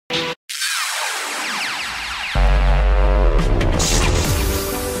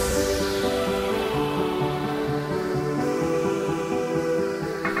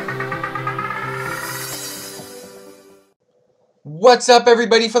What's up,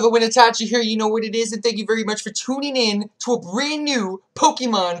 everybody? For the win, Itachi here. You know what it is, and thank you very much for tuning in to a brand new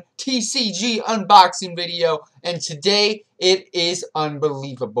Pokemon TCG unboxing video. And today, it is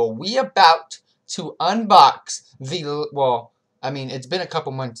unbelievable. We about to unbox the, well, I mean, it's been a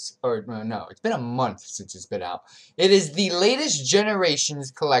couple months, or no, it's been a month since it's been out. It is the latest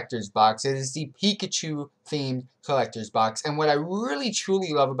Generations Collector's Box. It is the Pikachu-themed Collector's Box. And what I really,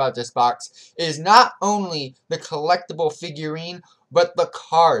 truly love about this box is not only the collectible figurine, but the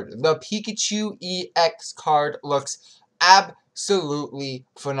card. The Pikachu EX card looks absolutely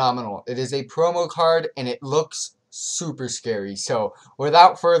phenomenal. It is a promo card, and it looks super scary. So,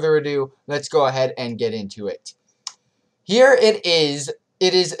 without further ado, let's go ahead and get into it. Here it is.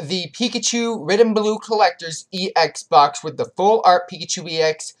 It is the Pikachu Red and Blue Collector's EX box with the full art Pikachu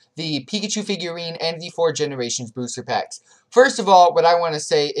EX, the Pikachu figurine, and the 4 Generations booster packs. First of all, what I want to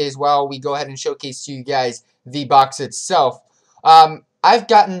say is while we go ahead and showcase to you guys the box itself, I've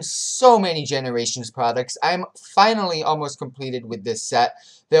gotten so many Generations products. I'm finally almost completed with this set.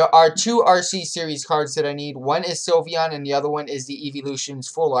 There are 2 RC series cards that I need. One is Sylveon and the other one is the Evolutions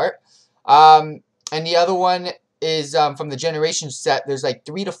full art. And the other one is from the Generations set. There's like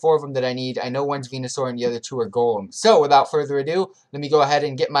 3 to 4 of them that I need. I know one's Venusaur and the other 2 are Golem. So without further ado, let me go ahead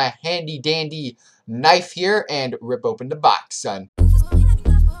and get my handy dandy knife here and rip open the box, son.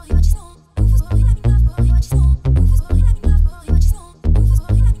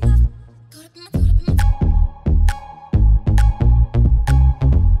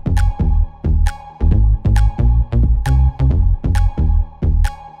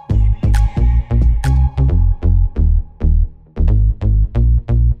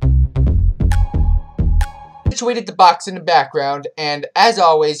 Situated the box in the background, and as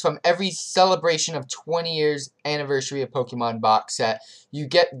always, from every celebration of 20 years anniversary of Pokemon box set, you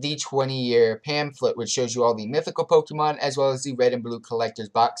get the 20-year pamphlet, which shows you all the mythical Pokemon as well as the Red and Blue Collector's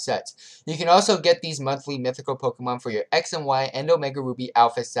box sets. You can also get these monthly mythical Pokemon for your X and Y and Omega Ruby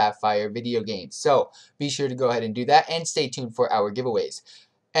Alpha Sapphire video games. So be sure to go ahead and do that, and stay tuned for our giveaways.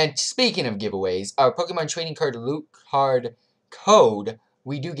 And speaking of giveaways, our Pokemon Trading Card Loot Card Code,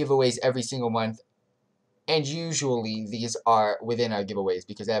 we do giveaways every single month. And usually these are within our giveaways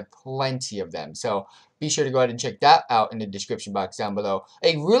because I have plenty of them. So be sure to go ahead and check that out in the description box down below.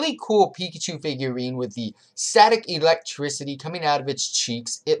 A really cool Pikachu figurine with the static electricity coming out of its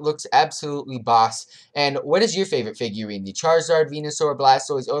cheeks. It looks absolutely boss. And what is your favorite figurine? The Charizard, Venusaur,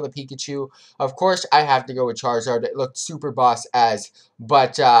 Blastoise, or the Pikachu? Of course, I have to go with Charizard. It looked super boss as.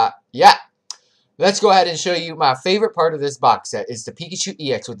 But, yeah. Let's go ahead and show you my favorite part of this box set is the Pikachu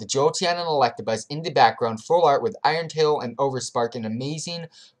EX with the Jolteon and Electabuzz in the background, full art with Iron Tail and Overspark, an amazing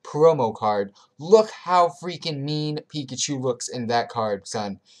promo card. Look how freaking mean Pikachu looks in that card,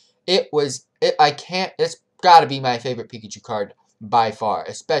 son. It's gotta be my favorite Pikachu card by far,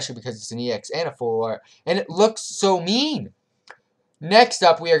 especially because it's an EX and a full art, and it looks so mean. Next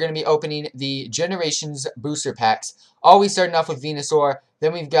up, we are going to be opening the Generations booster packs. Always starting off with Venusaur.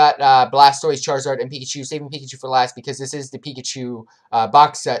 Then we've got Blastoise, Charizard, and Pikachu. Saving Pikachu for last because this is the Pikachu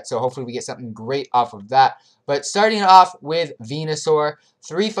box set. So hopefully we get something great off of that. But starting off with Venusaur.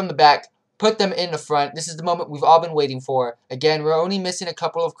 3 from the back. Put them in the front. This is the moment we've all been waiting for. Again, we're only missing a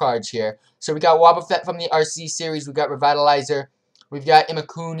couple of cards here. So we got Wobbuffet from the RC series. We've got Revitalizer. We've got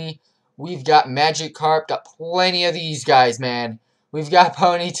Imakuni. We've got Magikarp. Got plenty of these guys, man. We've got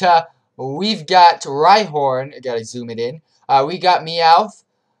Ponyta, we've got Rhyhorn, I gotta zoom it in, we got Meowth,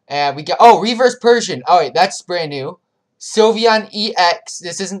 and we got, oh, Reverse Persian, oh wait, that's brand new, Sylveon EX,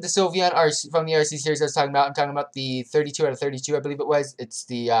 this isn't the Sylveon from the RC series I was talking about, I'm talking about the 32 out of 32, I believe it was, it's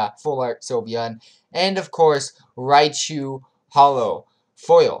the full art Sylveon, and of course, Raichu Hollow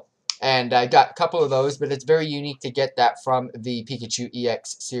Foil. And I got a couple of those, but it's very unique to get that from the Pikachu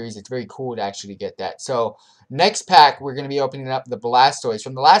EX series. It's very cool to actually get that. So, next pack, we're going to be opening up the Blastoise.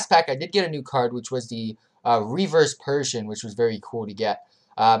 From the last pack, I did get a new card, which was the Reverse Persian, which was very cool to get.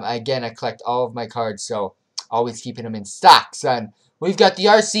 Again, I collect all of my cards, so always keeping them in stock, son. We've got the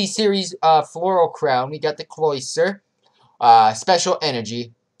RC series Floral Crown. We got the Cloyster, Special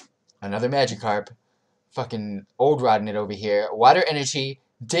Energy, another Magikarp, fucking Old Rodney over here, Water Energy,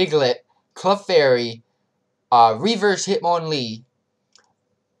 Diglett, Clefairy, Reverse Hitmonlee,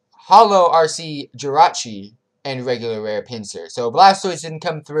 Hollow RC Jirachi, and regular rare Pinsir. So Blastoise didn't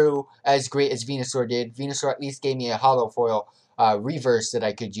come through as great as Venusaur did. Venusaur at least gave me a Hollow Foil reverse that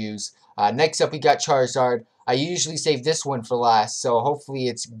I could use. Next up we got Charizard. I usually save this one for last, so hopefully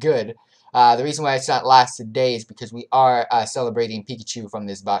it's good. The reason why it's not last today is because we are celebrating Pikachu from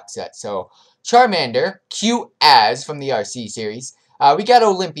this box set. So Charmander, cute as from the RC series. We got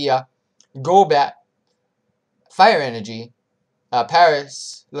Olympia, Golbat, Fire Energy,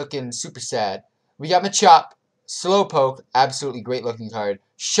 Paris looking super sad. We got Machop, Slowpoke, absolutely great looking card.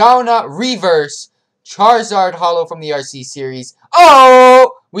 Shauna Reverse, Charizard Holo from the RC series.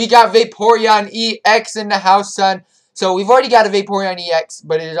 Oh! We got Vaporeon EX in the house, son. So we've already got a Vaporeon EX,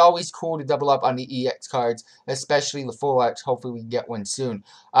 but it is always cool to double up on the EX cards, especially the full X. Hopefully we can get one soon.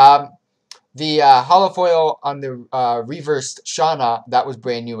 The holofoil on the reversed Shauna, that was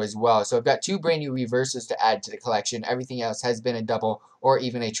brand new as well. So I've got 2 brand new reverses to add to the collection. Everything else has been a double or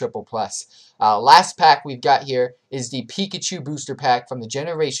even a triple plus. Last pack we've got here is the Pikachu booster pack from the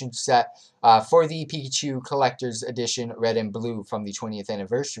Generation set for the Pikachu Collector's Edition Red and Blue from the 20th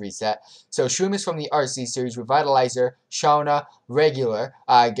anniversary set. So Shroomis from the RC series, Revitalizer, Shauna, Regular,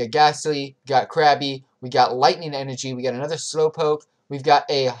 got Ghastly, got Krabby, we got Lightning Energy, we got another Slowpoke, we've got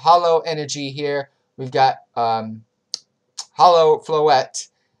a Hollow Energy here. We've got Hollow Floette.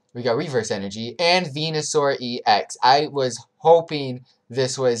 We got Reverse Energy. And Venusaur EX. I was hoping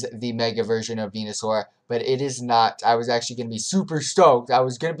this was the Mega version of Venusaur, but it is not. I was actually going to be super stoked. I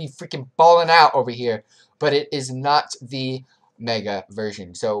was going to be freaking balling out over here, but it is not the Mega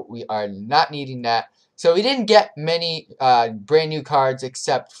version. So we are not needing that. So we didn't get many brand new cards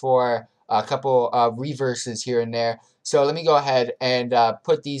except for a couple reverses here and there. So let me go ahead and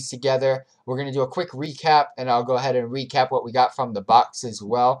put these together. We're going to do a quick recap, and I'll go ahead and recap what we got from the box as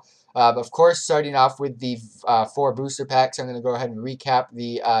well. Of course, starting off with the 4 booster packs, I'm going to go ahead and recap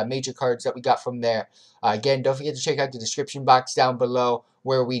the major cards that we got from there. Again, don't forget to check out the description box down below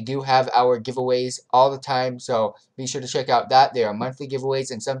where we do have our giveaways all the time. So be sure to check out that. They are monthly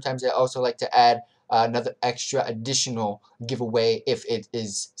giveaways, and sometimes I also like to add another extra additional giveaway if it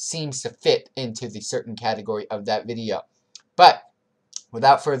seems to fit into the certain category of that video. But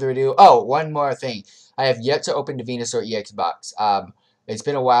without further ado, oh, one more thing. I have yet to open the Venusaur EX box. It's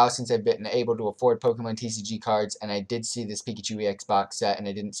been a while since I've been able to afford Pokemon TCG cards, and I did see this Pikachu EX box set, and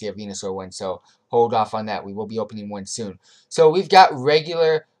I didn't see a Venusaur one, so hold off on that. We will be opening one soon. So we've got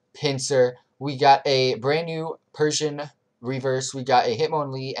regular Pinsir. We got a brand new Persian reverse. We got a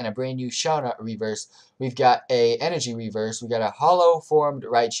Hitmonlee and a brand new Shauna reverse. We've got a Energy reverse. We got a Hollow formed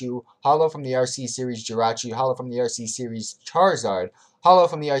Raichu, Hollow from the RC series Jirachi, Hollow from the RC series Charizard, Hollow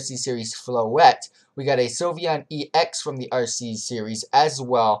from the RC series Floette. We got a Sylveon EX from the RC series as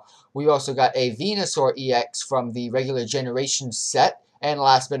well. We also got a Venusaur EX from the regular Generation set. And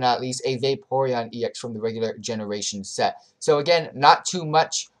last but not least, a Vaporeon EX from the regular Generation set. So again, not too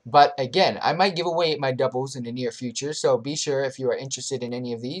much, but again, I might give away my doubles in the near future. So be sure, if you are interested in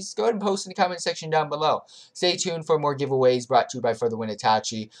any of these, go ahead and post in the comment section down below. Stay tuned for more giveaways brought to you by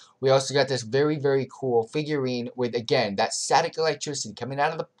FTWitachi. We also got this very, very cool figurine with, again, that static electricity coming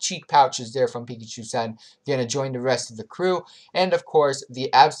out of the cheek pouches there from Pikachu-san. Going to join the rest of the crew. And of course,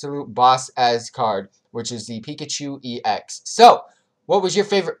 the absolute boss as card, which is the Pikachu EX. So, what was your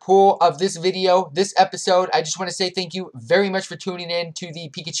favorite pull of this video, this episode? I just want to say thank you very much for tuning in to the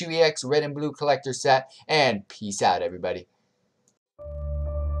Pikachu EX Red and Blue Collector set, and peace out, everybody.